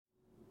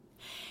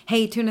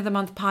Hey, Tune of the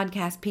Month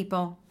podcast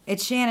people.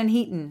 It's Shannon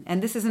Heaton,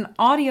 and this is an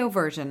audio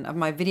version of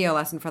my video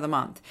lesson for the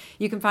month.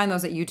 You can find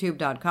those at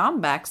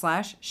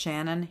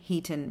youtube.com/Shannon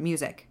Heaton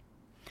Music.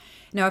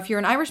 Now, if you're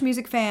an Irish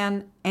music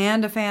fan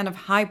and a fan of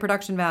high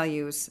production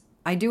values,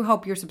 I do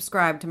hope you're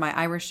subscribed to my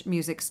Irish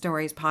Music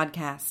Stories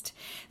podcast.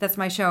 That's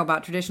my show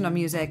about traditional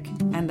music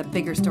and the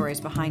bigger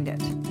stories behind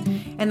it.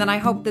 And then I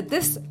hope that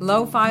this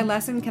lo-fi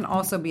lesson can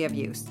also be of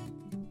use.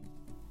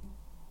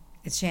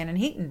 It's Shannon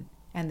Heaton,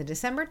 and the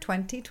December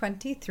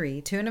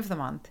 2023 tune of the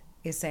month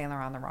is Sailor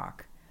on the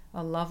Rock,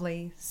 a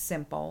lovely,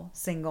 simple,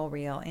 single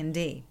reel in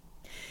D.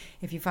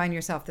 If you find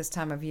yourself this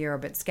time of year a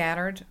bit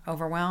scattered,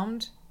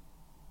 overwhelmed,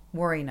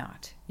 worry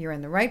not. You're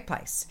in the right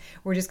place.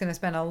 We're just going to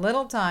spend a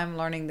little time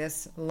learning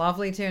this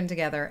lovely tune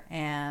together,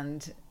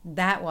 and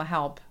that will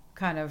help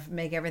kind of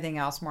make everything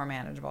else more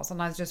manageable.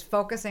 Sometimes just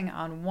focusing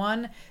on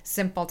one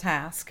simple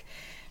task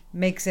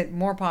makes it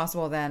more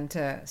possible than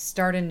to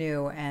start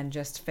anew and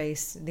just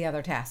face the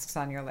other tasks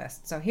on your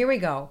list. So here we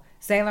go.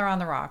 Sailor on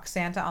the Rock,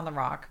 Santa on the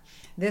Rock.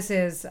 This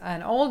is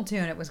an old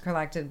tune. It was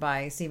collected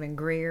by Stephen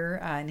Greer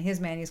in his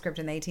manuscript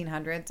in the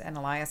 1800s, and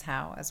Elias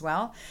Howe as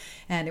well.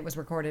 And it was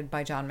recorded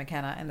by John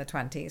McKenna in the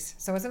 20s.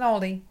 So it's an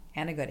oldie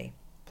and a goodie.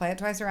 Play it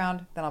twice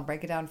around, then I'll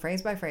break it down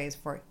phrase by phrase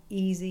for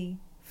easy,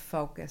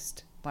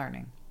 focused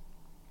learning.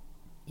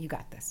 You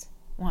got this.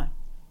 1,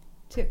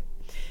 2.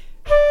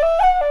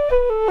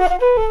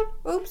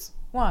 Oops.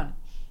 1,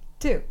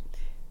 2.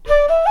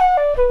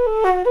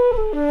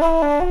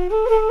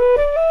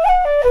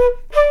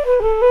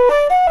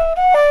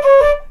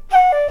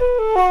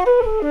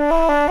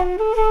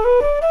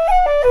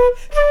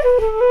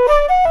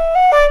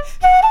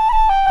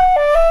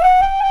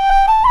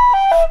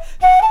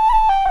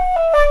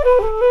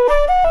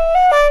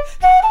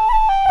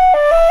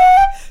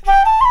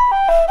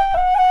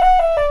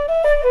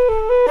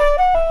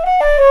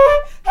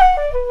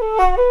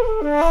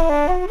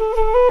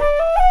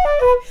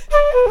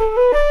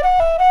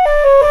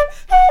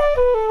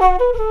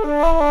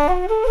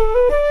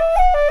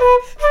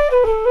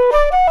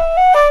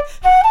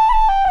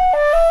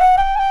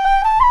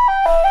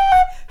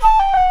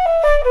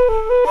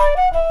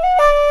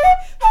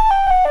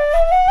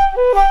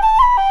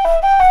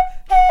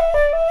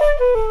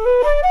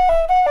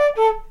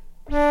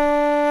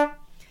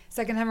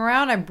 Second time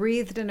around, I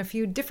breathed in a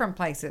few different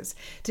places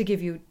to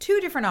give you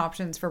 2 different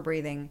options for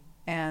breathing,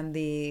 and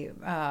the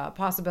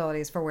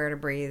possibilities for where to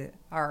breathe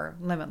are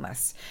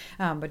limitless,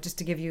 but just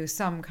to give you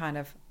some kind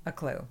of a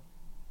clue.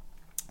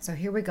 So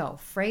here we go.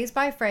 Phrase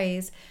by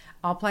phrase,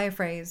 I'll play a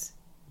phrase,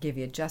 give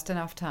you just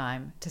enough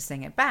time to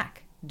sing it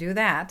back. Do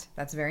that.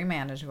 That's very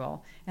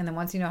manageable. And then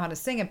once you know how to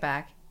sing it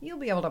back, you'll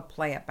be able to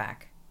play it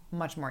back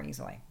much more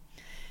easily.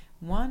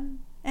 1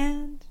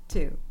 and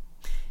 2.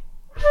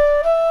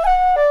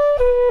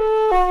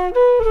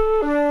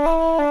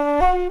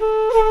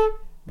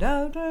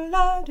 Da da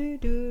la do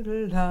do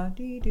da la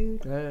dee do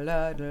da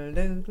la da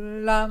do da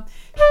la.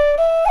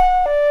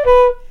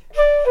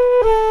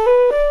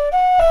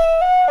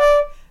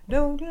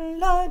 Do da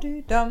la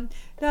do dum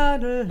da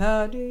da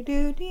la do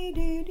do dee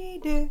do dee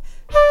do.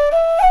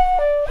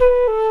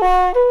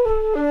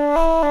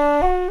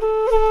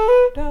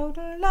 Do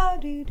da la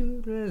do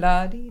do da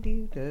la dee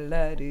do da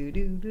la do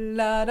do da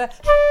la da.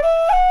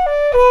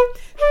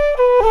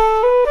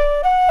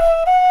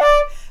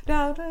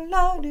 Da da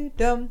la do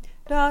dum.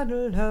 Da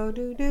da do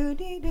do do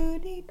dee do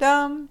dee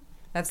dum.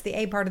 That's the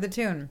A part of the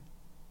tune.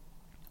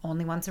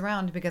 Only once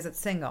around because it's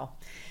single.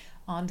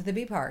 On to the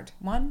B part.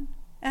 1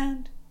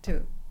 and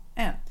 2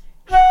 and.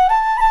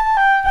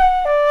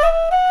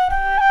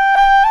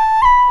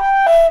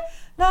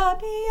 La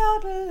dee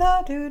da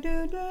la do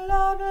do da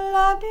la da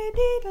la dee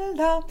dee da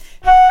la.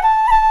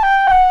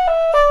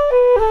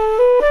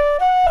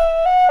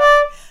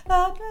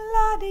 La da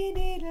la dee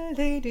dee da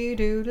dee dee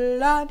do da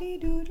la dee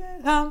do da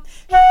la.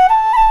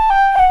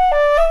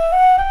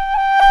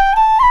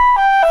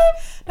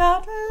 Da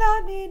da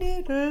la dee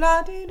dee da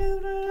la dee do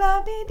da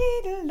la dee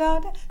dee da la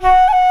da.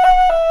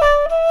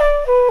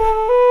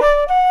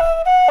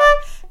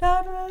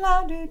 Da da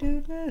la dee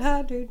do da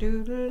la dee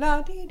do da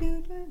la dee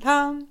do da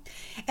la.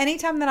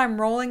 Anytime that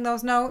I'm rolling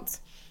those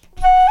notes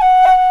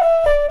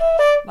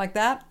like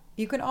that,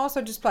 you can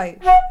also just play.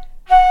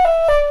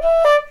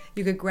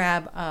 You could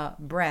grab a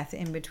breath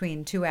in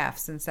between 2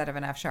 Fs instead of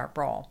an F sharp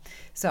roll.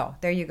 So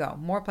there you go.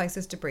 More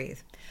places to breathe.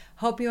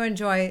 Hope you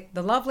enjoy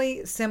the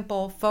lovely,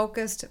 simple,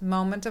 focused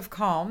moment of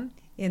calm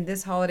in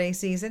this holiday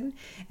season,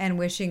 and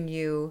wishing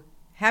you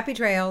happy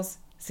trails.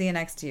 See you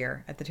next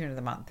year at the Tune of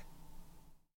the Month.